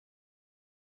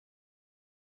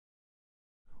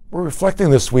We're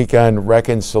reflecting this week on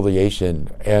reconciliation,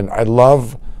 and I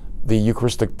love the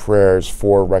Eucharistic prayers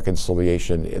for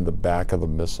reconciliation in the back of the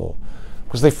Missal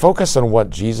because they focus on what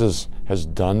Jesus has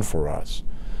done for us.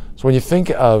 So when you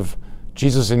think of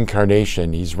Jesus'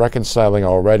 incarnation, he's reconciling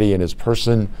already in his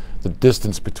person the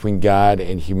distance between God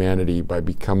and humanity by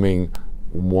becoming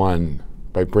one,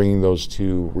 by bringing those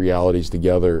two realities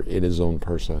together in his own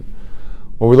person.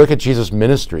 When we look at Jesus'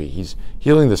 ministry, he's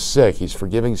healing the sick, he's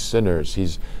forgiving sinners,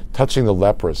 he's touching the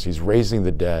leprous, he's raising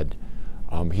the dead.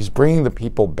 He's bringing the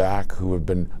people back who have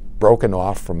been broken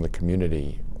off from the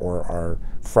community or are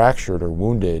fractured or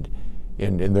wounded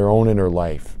in their own inner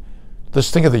life.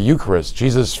 Let's think of the Eucharist.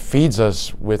 Jesus feeds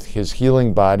us with his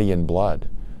healing body and blood.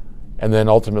 And then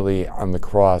ultimately on the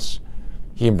cross,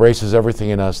 he embraces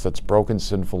everything in us that's broken,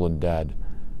 sinful, and dead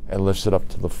and lifts it up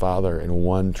to the Father in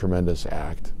one tremendous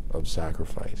act of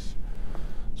sacrifice.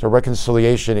 So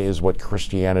reconciliation is what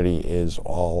Christianity is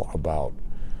all about.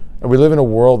 And we live in a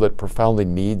world that profoundly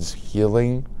needs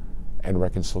healing and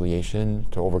reconciliation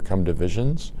to overcome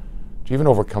divisions, to even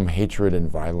overcome hatred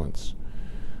and violence.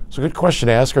 So a good question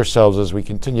to ask ourselves as we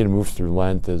continue to move through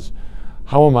Lent is,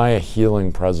 how am I a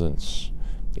healing presence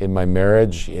in my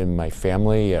marriage, in my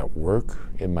family, at work,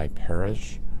 in my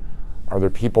parish? Are there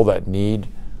people that need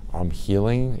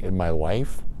healing in my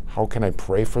life? How can I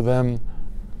pray for them?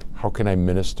 How can I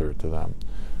minister to them?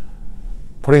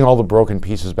 Putting all the broken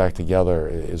pieces back together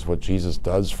is what Jesus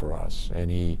does for us, and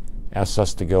he asks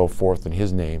us to go forth in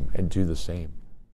his name and do the same.